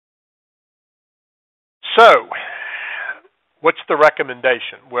So, what's the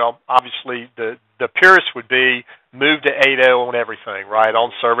recommendation? Well, obviously, the purest would be move to 8.0 on everything, right?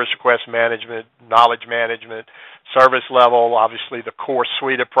 On service request management, knowledge management, service level, obviously the core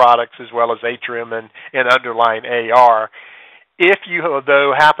suite of products, as well as Atrium and underlying AR. If you,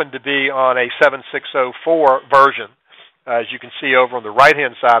 though, happen to be on a 7604 version, as you can see over on the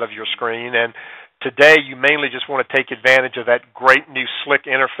right-hand side of your screen, and today you mainly just want to take advantage of that great new slick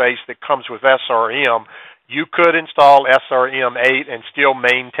interface that comes with SRM, you could install SRM 8 and still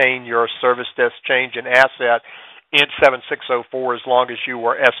maintain your service desk change and asset in 7604 as long as you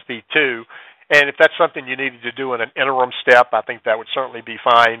were SP2. And if that's something you needed to do in an interim step, I think that would certainly be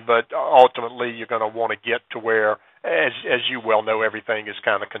fine. But ultimately, you're going to want to get to where, as you well know, everything is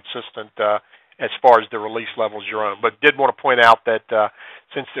kind of consistent as far as the release levels you're on. But did want to point out that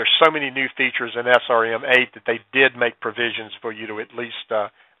since there's so many new features in SRM 8, that they did make provisions for you to at least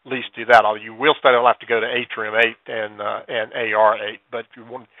do that. You will still have to go to Atrium 8 and AR 8, but if you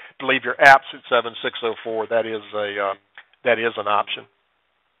want to leave your apps at 7604, that is an option.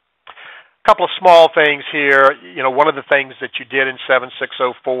 A couple of small things here. You know, one of the things that you did in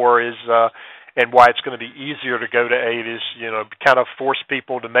 7604 is, and why it's going to be easier to go to 8 is, kind of force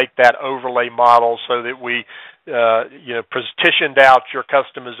people to make that overlay model so that we, partitioned out your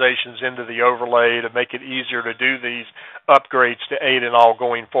customizations into the overlay to make it easier to do these upgrades to 8 and all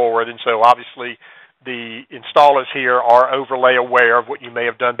going forward. And so obviously the installers here are overlay aware of what you may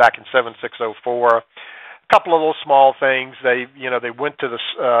have done back in 7604. Couple of little small things. They went to the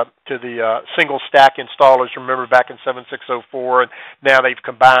single stack installers. Remember back in 7604, and now they've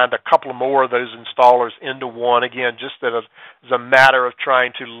combined a couple more of those installers into one. Again, just as a matter of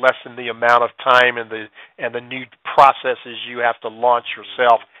trying to lessen the amount of time and the new processes you have to launch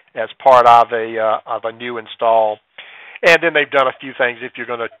yourself as part of a new install. And then they've done a few things if you're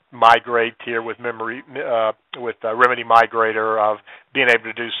going to migrate here with Remedy Migrator, of being able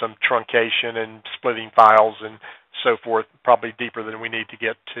to do some truncation and splitting files and so forth, probably deeper than we need to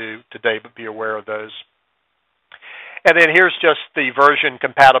get to today, but be aware of those. And then here's just the version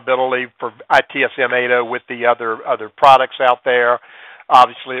compatibility for ITSM 8.0 with the other products out there.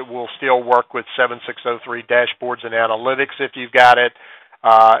 Obviously, it will still work with 7603 dashboards and analytics if you've got it.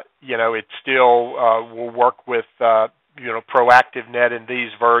 It still will work with Proactive Net in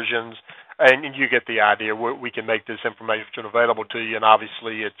these versions, and you get the idea. We can make this information available to you, and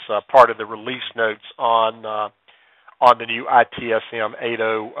obviously it's part of the release notes on the new ITSM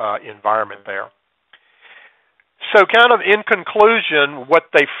 8.0 environment there. So kind of in conclusion, what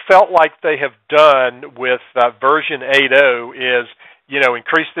they felt like they have done with version 8.0 is,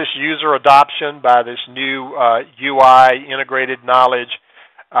 increase this user adoption by this new UI, integrated knowledge,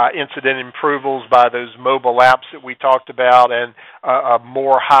 incident improvements by those mobile apps that we talked about, and a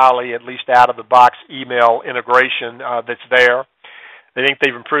more highly, at least out-of-the-box email integration that's there. I think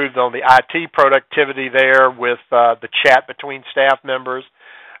they've improved on the IT productivity there with the chat between staff members,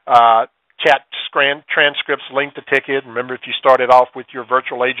 chat transcripts linked to ticket. Remember, if you started off with your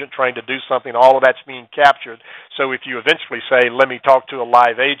virtual agent trying to do something, all of that's being captured. So if you eventually say, let me talk to a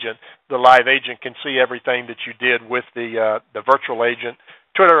live agent, the live agent can see everything that you did with the virtual agent,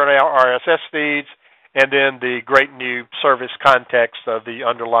 Twitter and RSS feeds, and then the great new service context of the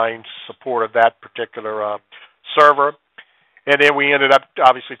underlying support of that particular server. And then we ended up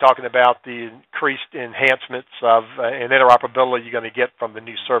obviously talking about the increased enhancements of and interoperability you're going to get from the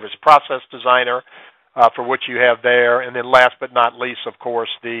new Service Process Designer for what you have there. And then last but not least, of course,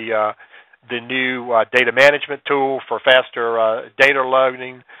 the new data management tool for faster data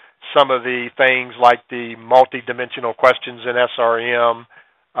loading, some of the things like the multi-dimensional questions in SRM,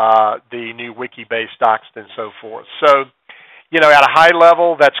 the new wiki-based docs, and so forth. So, at a high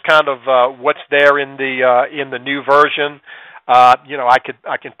level, that's kind of what's there in the new version.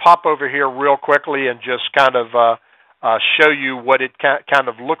 I can pop over here real quickly and just kind of show you what it kind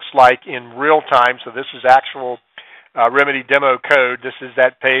of looks like in real time. So this is actual Remedy demo code. This is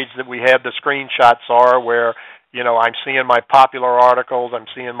that page that we had the screenshots are where, I'm seeing my popular articles, I'm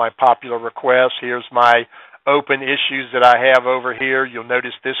seeing my popular requests. Here's my open issues that I have over here. You'll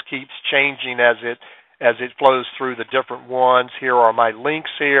notice this keeps changing as it flows through the different ones. Here are my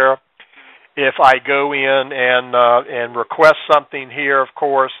links here. If I go in and request something here, of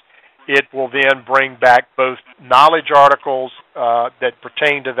course, it will then bring back both knowledge articles that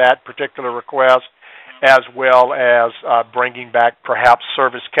pertain to that particular request, as well as bringing back perhaps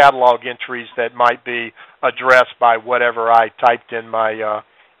service catalog entries that might be addressed by whatever I typed in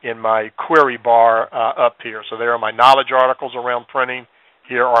my query bar up here. So there are my knowledge articles around printing.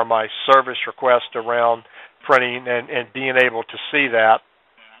 Here are my service requests around printing and being able to see that.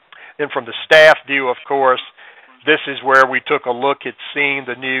 Then from the staff view, of course, this is where we took a look at seeing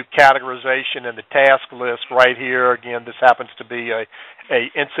the new categorization and the task list right here. Again, this happens to be a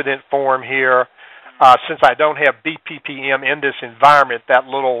incident form here. Since I don't have BPPM in this environment, that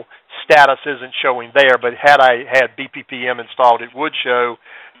little status isn't showing there, but had I had BPPM installed, it would show.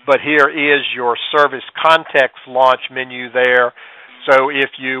 But here is your service context launch menu there. So if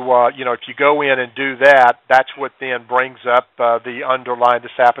you if you go in and do that, that's what then brings up the underlying.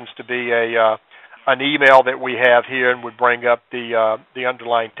 This happens to be an email that we have here, and would bring up the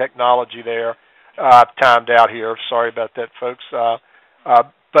underlying technology there. Timed out here. Sorry about that, folks.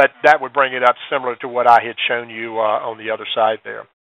 But that would bring it up similar to what I had shown you on the other side there.